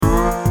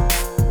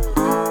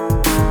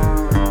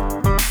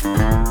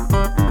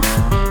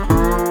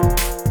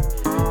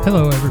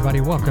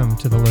everybody. Welcome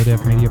to the Low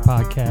Def Media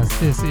Podcast.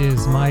 This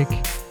is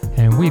Mike,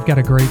 and we've got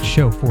a great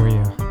show for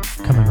you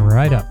coming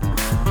right up.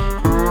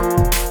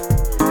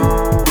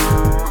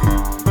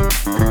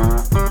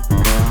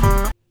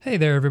 Hey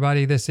there,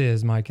 everybody. This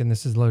is Mike, and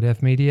this is Low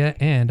Def Media,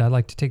 and I'd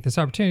like to take this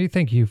opportunity.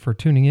 Thank you for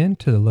tuning in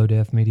to the Low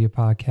Def Media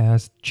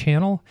Podcast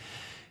channel.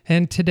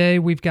 And today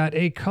we've got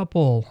a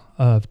couple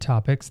of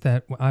topics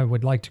that I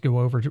would like to go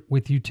over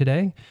with you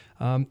today.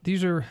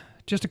 These are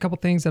just a couple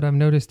things that I've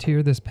noticed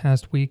here this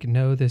past week.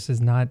 No, this is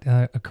not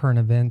a current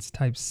events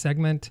type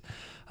segment,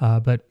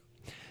 but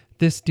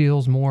this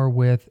deals more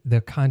with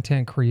the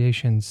content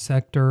creation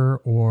sector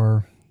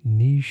or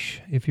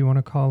niche, if you want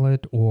to call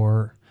it,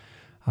 or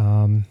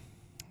I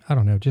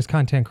don't know, just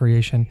content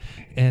creation.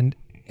 And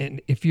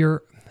if you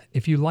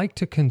like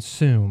to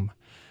consume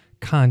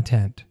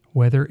content,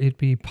 whether it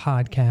be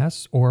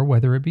podcasts or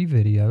whether it be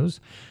videos,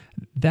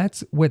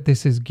 that's what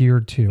this is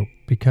geared to,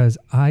 because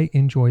I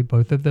enjoy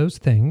both of those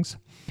things.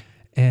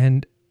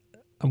 And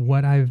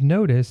what I've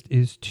noticed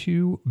is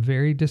two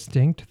very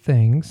distinct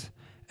things,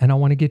 and I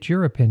want to get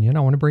your opinion.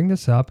 I want to bring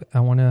this up. I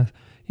want to,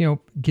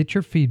 get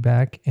your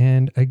feedback.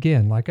 And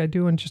again, like I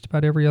do in just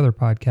about every other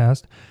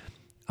podcast,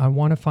 I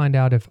want to find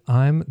out if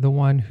I'm the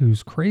one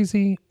who's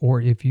crazy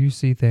or if you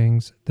see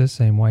things the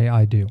same way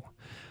I do.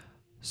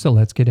 So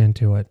let's get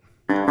into it.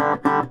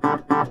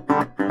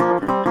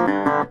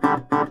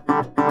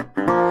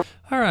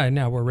 All right,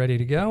 now we're ready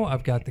to go.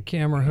 I've got the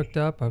camera hooked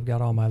up. I've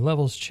got all my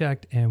levels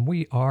checked, and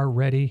we are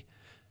ready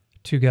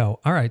to go.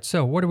 All right,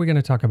 so what are we going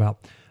to talk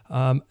about?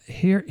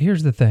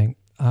 Here's the thing.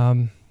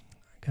 I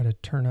got to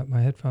turn up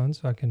my headphones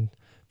so I can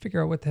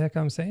figure out what the heck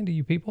I'm saying to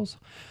you peoples.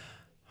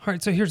 All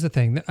right, so here's the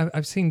thing.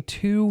 I've seen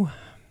two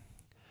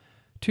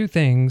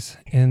things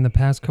in the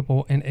past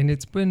couple, and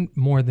it's been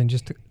more than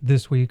just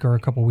this week or a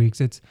couple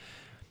weeks.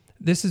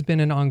 This has been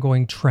an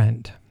ongoing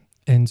trend.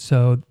 And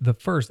so the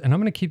first, and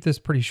I'm going to keep this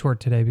pretty short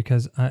today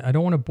because I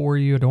don't want to bore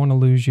you. I don't want to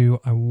lose you.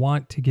 I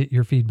want to get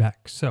your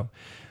feedback. So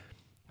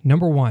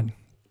number one,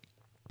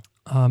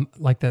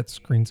 like that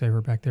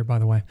screensaver back there, by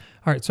the way.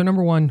 All right. So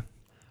number one,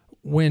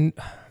 when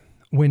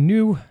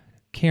new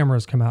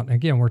cameras come out, and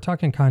again, we're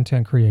talking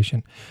content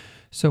creation.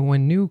 So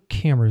when new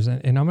cameras,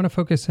 and I'm going to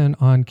focus in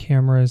on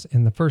cameras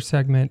in the first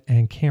segment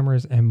and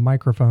cameras and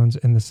microphones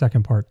in the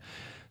second part.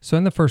 So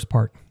in the first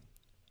part,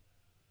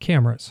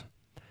 cameras.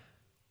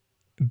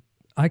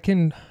 I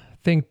can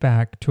think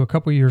back to a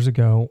couple years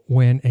ago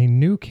when a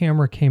new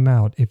camera came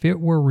out. If it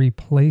were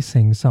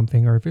replacing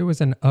something or if it was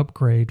an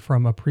upgrade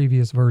from a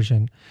previous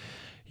version,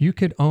 you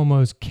could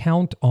almost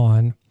count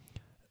on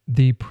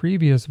the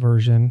previous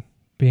version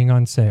being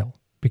on sale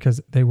because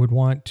they would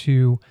want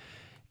to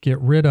get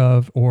rid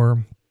of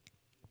or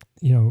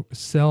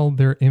sell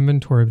their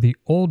inventory of the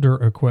older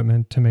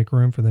equipment to make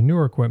room for the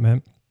newer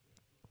equipment.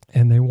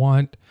 And they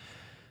want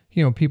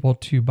people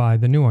to buy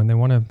the new one. They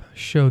want to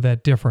show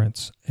that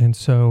difference. And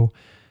so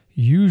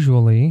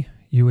usually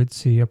you would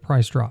see a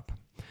price drop.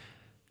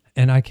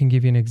 And I can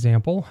give you an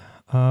example.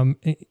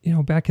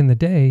 Back in the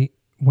day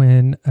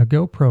when a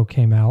GoPro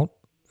came out,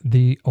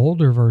 the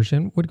older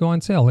version would go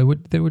on sale.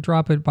 They would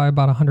drop it by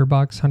about $100,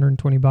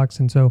 $120.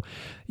 And so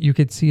you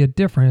could see a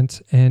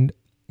difference, and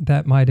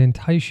that might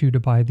entice you to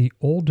buy the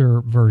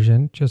older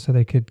version just so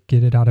they could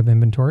get it out of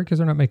inventory because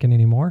they're not making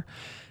any more.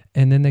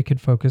 And then they could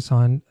focus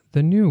on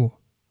the new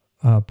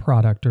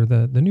product or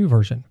the new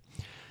version.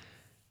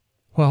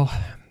 Well,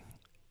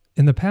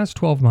 in the past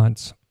 12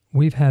 months,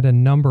 we've had a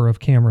number of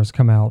cameras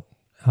come out,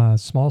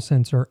 small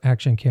sensor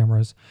action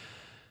cameras,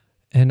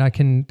 and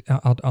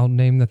I'll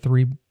name the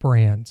three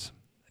brands.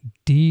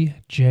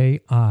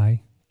 DJI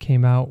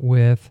came out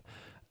with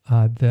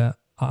the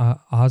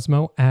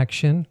Osmo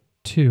Action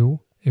 2.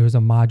 It was a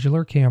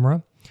modular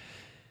camera,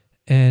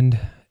 and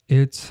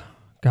it's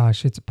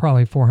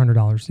probably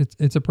 $400.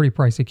 It's a pretty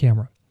pricey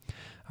camera.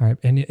 All right,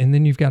 and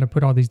then you've got to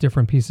put all these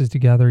different pieces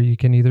together. You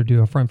can either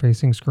do a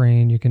front-facing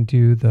screen, you can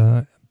do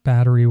the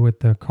battery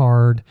with the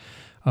card,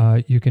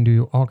 you can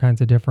do all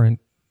kinds of different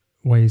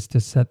ways to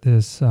set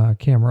this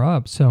camera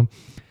up. So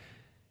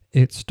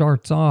it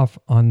starts off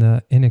on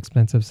the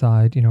inexpensive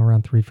side,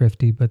 around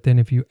 $350. But then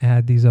if you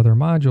add these other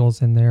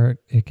modules in there,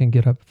 it can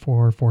get up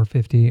for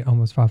 $450,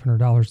 almost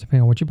 $500,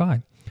 depending on what you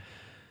buy.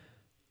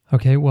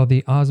 Okay, well,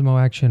 the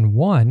Osmo Action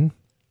 1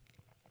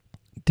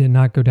 did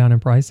not go down in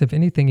price. If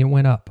anything, it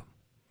went up.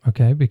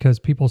 Okay, because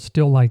people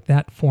still like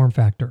that form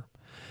factor.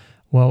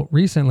 Well,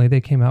 recently they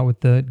came out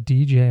with the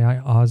DJI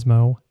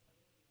Osmo,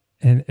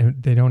 and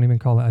they don't even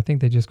call it, I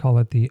think they just call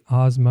it the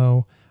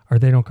Osmo, or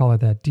they don't call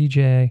it that.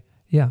 DJI,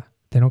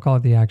 they don't call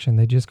it the Action.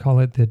 They just call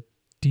it the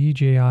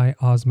DJI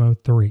Osmo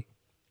 3.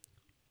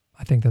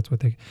 I think that's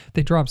what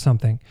they dropped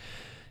something.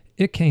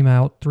 It came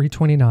out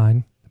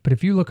 $329, but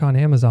if you look on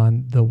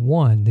Amazon,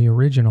 the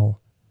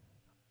original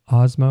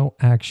Osmo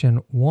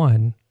Action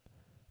 1,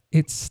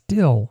 it's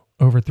still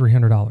over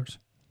 $300.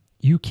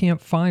 You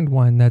can't find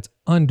one that's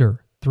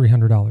under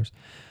 $300.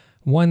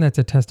 One, that's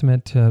a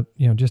testament to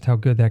just how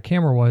good that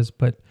camera was,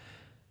 but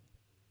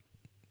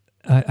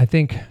I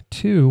think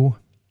two,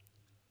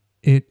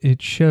 it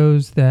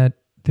shows that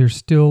there's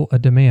still a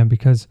demand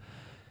because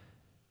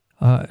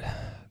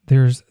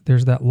there's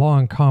that law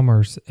in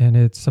commerce, and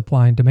it's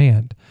supply and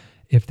demand.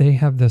 If they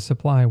have the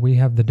supply, we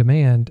have the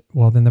demand,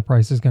 well, then the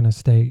price is going to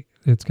stay,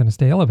 it's going to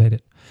stay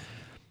elevated.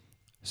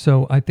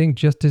 So I think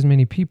just as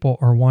many people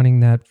are wanting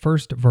that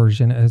first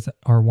version as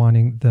are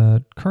wanting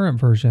the current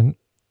version.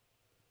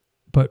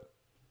 But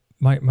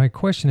my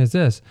question is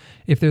this: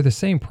 if they're the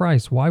same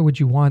price, why would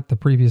you want the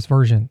previous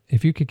version?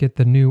 If you could get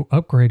the new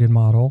upgraded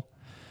model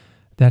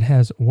that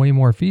has way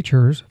more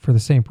features for the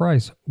same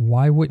price,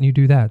 why wouldn't you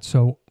do that?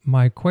 So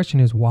my question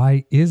is,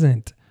 why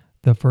isn't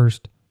the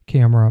first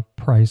camera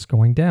price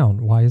going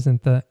down? Why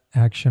isn't the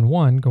Action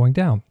 1 going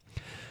down?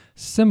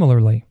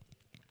 Similarly,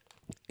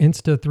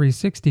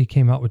 Insta360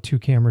 came out with 2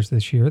 cameras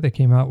this year. They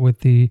came out with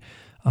the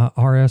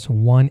RS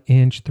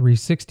 1-inch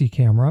 360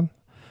 camera,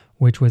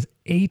 which was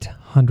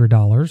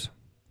 $800.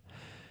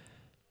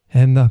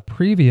 And the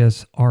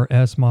previous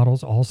RS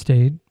models all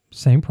stayed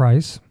same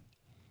price.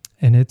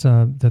 And it's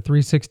the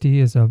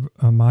 360 is a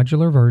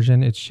modular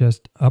version. It's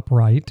just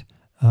upright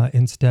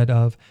instead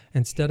of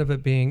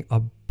it being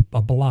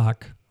a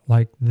block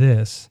like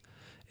this,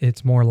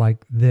 it's more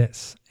like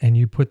this, and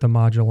you put the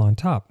module on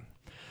top.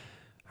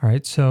 All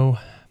right, so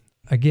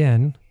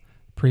again,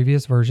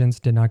 previous versions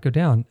did not go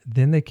down.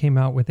 Then they came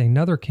out with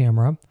another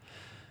camera,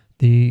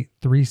 the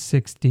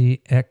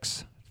 360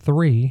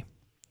 X3.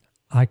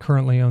 I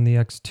currently own the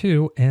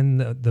X2 and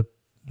the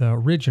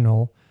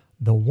original,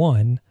 the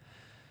 1.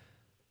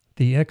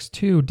 The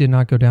X2 did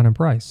not go down in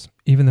price,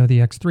 even though the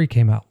X3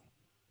 came out.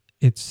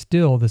 It's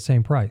still the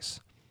same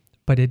price,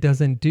 but it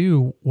doesn't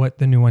do what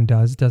the new one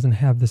does. It doesn't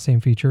have the same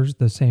features,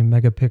 the same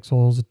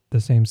megapixels, the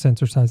same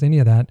sensor size, any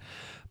of that,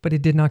 but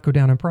it did not go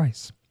down in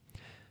price.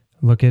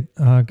 Look at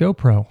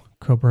GoPro.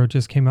 GoPro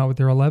just came out with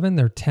their 11,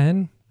 their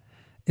 10.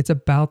 It's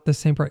about the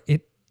same price.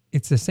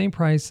 It's the same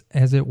price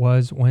as it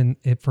was when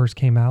it first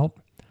came out.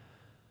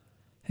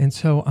 And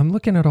so I'm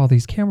looking at all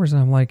these cameras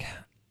and I'm like,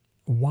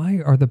 why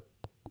are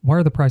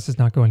the prices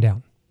not going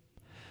down?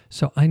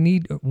 So I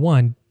need,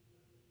 one,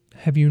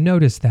 have you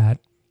noticed that?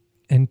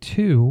 And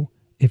two,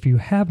 if you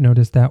have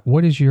noticed that,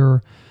 what is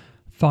your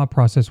thought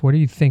process? What are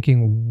you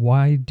thinking?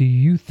 Why do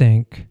you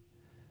think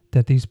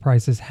that these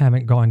prices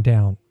haven't gone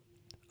down?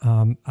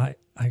 I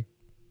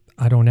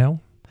don't know.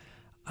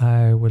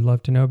 I would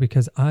love to know,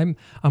 because I'm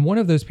one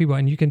of those people,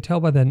 and you can tell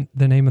by the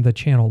name of the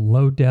channel,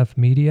 Low Def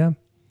Media.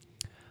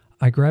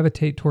 I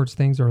gravitate towards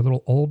things that are a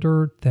little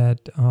older,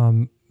 that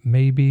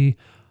maybe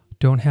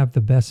don't have the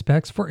best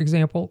specs. For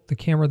example, the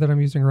camera that I'm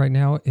using right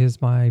now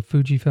is my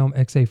Fujifilm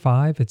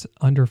X-A5. It's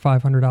under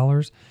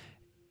 $500.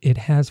 It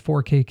has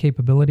 4K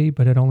capability,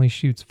 but it only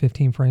shoots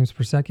 15 frames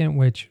per second,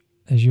 which,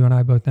 as you and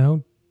I both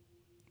know,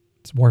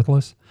 it's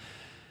worthless.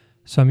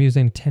 So I'm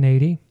using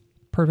 1080,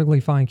 perfectly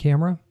fine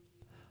camera,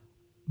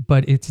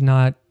 but it's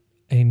not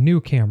a new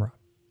camera.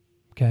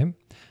 Okay,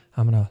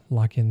 I'm gonna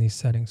lock in these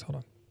settings. Hold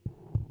on.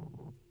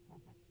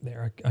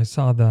 There, I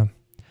saw the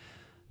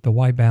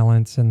white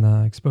balance and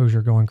the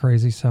exposure going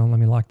crazy, so let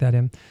me lock that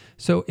in.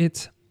 So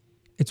it's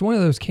one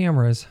of those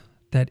cameras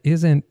that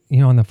isn't,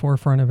 on the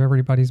forefront of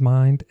everybody's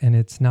mind, and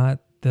it's not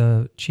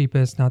the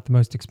cheapest, not the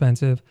most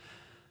expensive,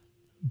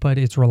 but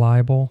it's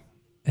reliable.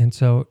 And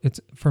so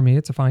for me,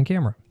 it's a fine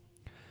camera.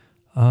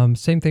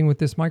 Same thing with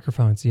this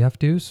microphone. It's the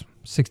F-Deuce,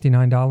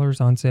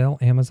 $69 on sale,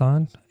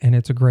 Amazon, and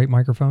it's a great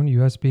microphone,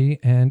 USB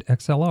and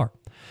XLR.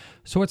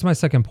 So what's my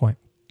second point?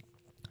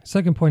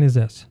 Second point is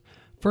this.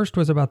 First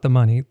was about the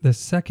money. The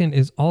second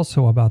is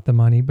also about the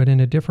money, but in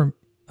a different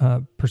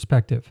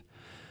perspective.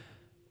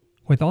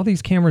 With all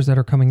these cameras that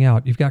are coming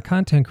out, you've got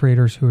content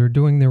creators who are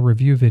doing their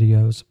review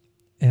videos,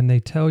 and they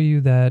tell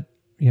you that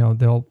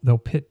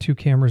they'll pit 2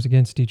 cameras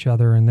against each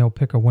other and they'll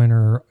pick a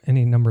winner or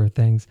any number of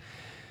things.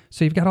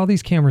 So you've got all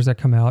these cameras that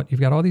come out,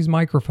 you've got all these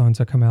microphones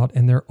that come out,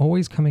 and they're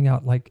always coming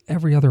out like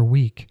every other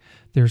week.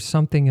 There's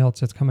something else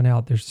that's coming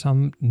out. There's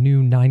some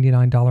new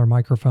 $99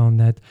 microphone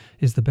that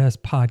is the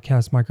best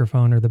podcast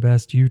microphone or the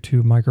best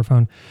YouTube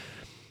microphone.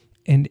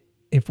 And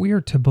if we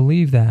are to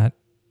believe that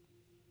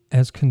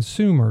as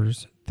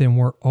consumers, then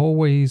we're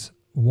always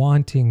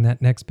wanting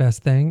that next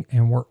best thing,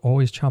 and we're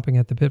always chomping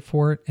at the bit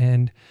for it.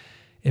 And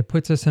it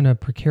puts us in a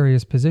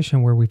precarious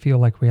position where we feel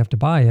like we have to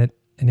buy it.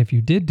 And if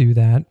you did do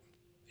that,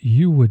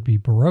 you would be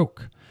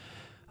broke.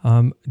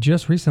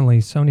 Just recently,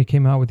 Sony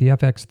came out with the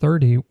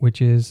FX30,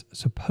 which is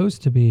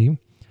supposed to be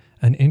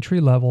an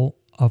entry-level,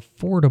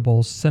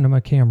 affordable cinema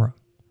camera.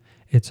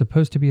 It's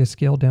supposed to be a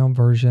scaled-down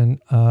version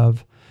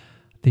of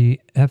the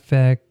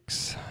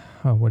FX...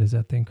 Oh, what is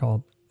that thing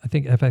called? I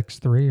think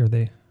FX3 or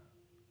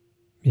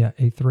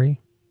A3.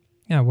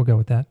 Yeah, we'll go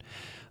with that.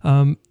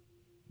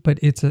 But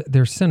it's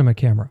their cinema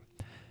camera.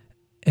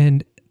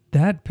 And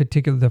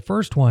the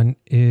first one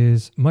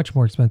is much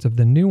more expensive.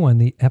 The new one,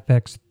 the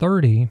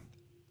FX30,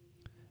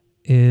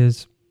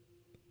 is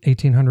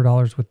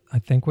 $1,800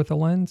 with a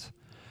lens.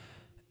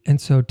 And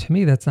so to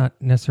me, that's not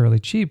necessarily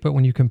cheap, but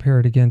when you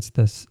compare it against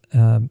this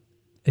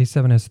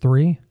A7S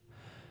III,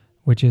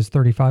 which is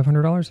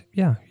 $3,500,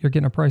 yeah, you're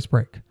getting a price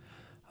break.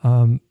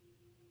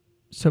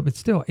 So, but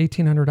still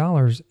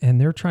 $1,800, and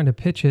they're trying to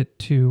pitch it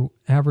to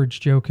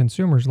average Joe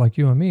consumers like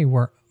you and me,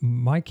 where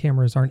my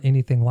cameras aren't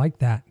anything like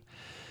that.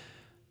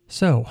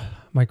 So,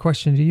 my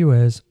question to you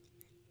is,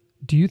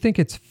 do you think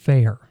it's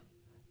fair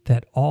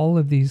that all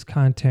of these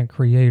content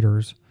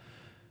creators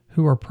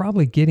who are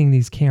probably getting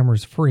these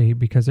cameras free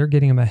because they're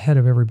getting them ahead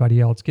of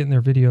everybody else, getting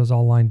their videos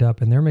all lined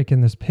up, and they're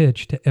making this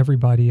pitch to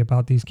everybody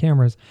about these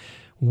cameras,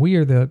 we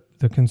are the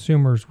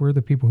consumers, we're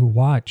the people who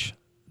watch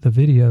the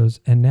videos,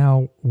 and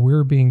now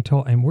we're being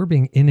told, and we're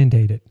being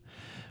inundated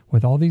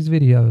with all these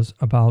videos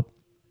about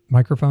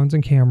microphones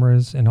and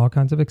cameras and all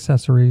kinds of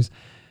accessories,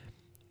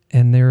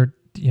 and they're,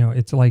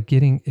 it's like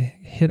getting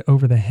hit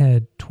over the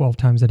head 12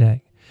 times a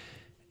day.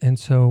 And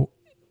so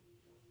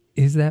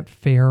is that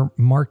fair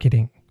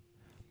marketing?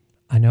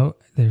 I know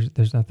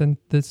there's nothing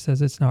that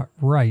says it's not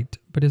right,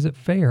 but is it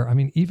fair? I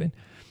mean, even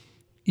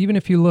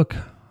if you look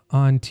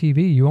on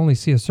TV, you only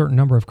see a certain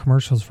number of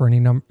commercials for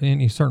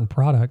any certain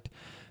product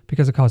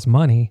because it costs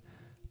money.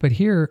 But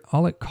here,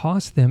 all it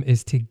costs them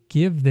is to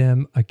give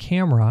them a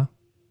camera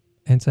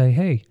and say,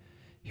 hey,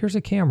 here's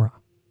a camera.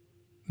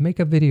 Make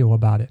a video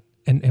about it.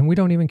 And we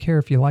don't even care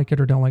if you like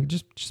it or don't like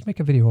it. Just make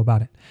a video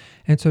about it.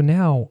 And so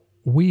now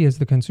we as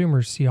the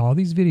consumers see all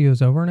these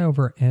videos over and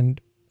over,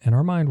 and in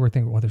our mind, we're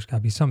thinking, well, there's got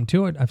to be something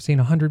to it. I've seen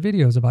 100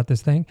 videos about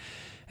this thing.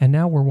 And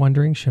now we're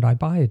wondering, should I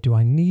buy it? Do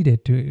I need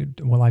it?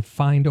 Will I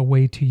find a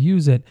way to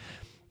use it?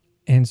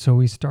 And so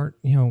we start,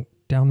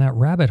 down that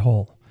rabbit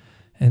hole.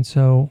 And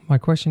so my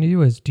question to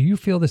you is, do you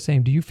feel the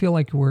same? Do you feel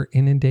like we're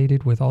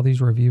inundated with all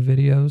these review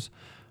videos?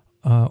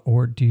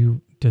 Or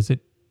does it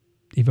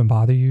even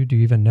bother you? Do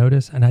you even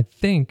notice? And I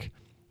think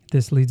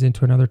this leads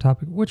into another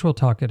topic, which we'll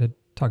talk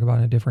about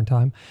in a different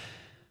time.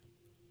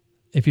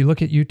 If you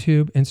look at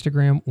YouTube,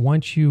 Instagram,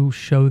 once you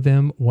show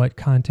them what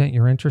content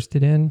you're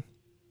interested in,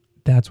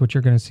 that's what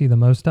you're going to see the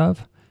most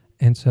of.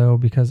 And so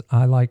because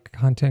I like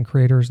content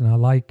creators and I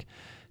like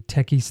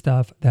techie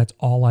stuff, that's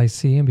all I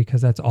see. And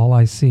because that's all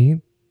I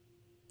see,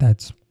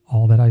 that's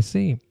all that I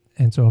see.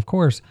 And so, of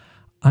course,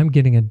 I'm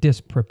getting a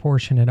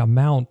disproportionate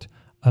amount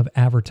of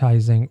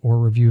advertising or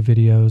review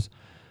videos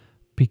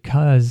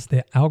because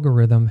the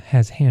algorithm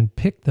has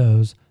handpicked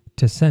those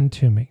to send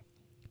to me.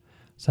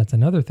 So that's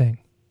another thing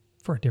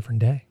for a different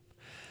day.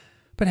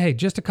 But hey,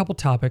 just a couple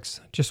topics.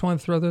 Just want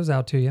to throw those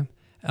out to you.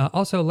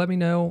 Also, let me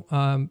know,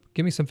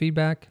 give me some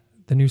feedback,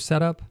 the new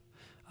setup.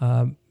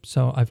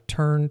 So I've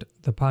turned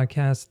the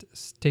podcast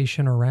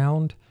station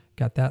around,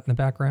 got that in the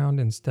background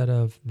instead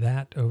of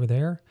that over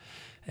there.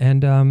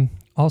 And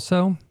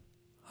also,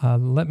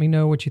 let me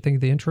know what you think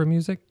of the intro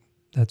music.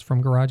 That's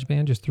from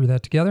GarageBand, just threw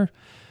that together.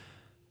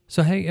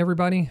 So, hey,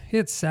 everybody,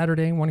 it's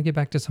Saturday. I want to get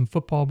back to some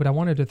football, but I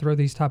wanted to throw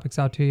these topics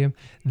out to you.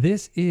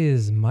 This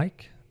is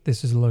Mike.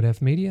 This is Load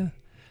F Media.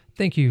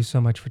 Thank you so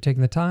much for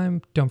taking the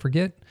time. Don't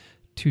forget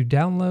to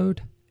download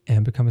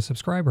and become a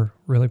subscriber.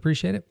 Really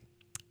appreciate it.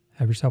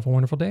 Have yourself a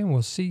wonderful day, and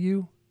we'll see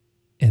you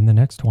in the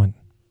next one.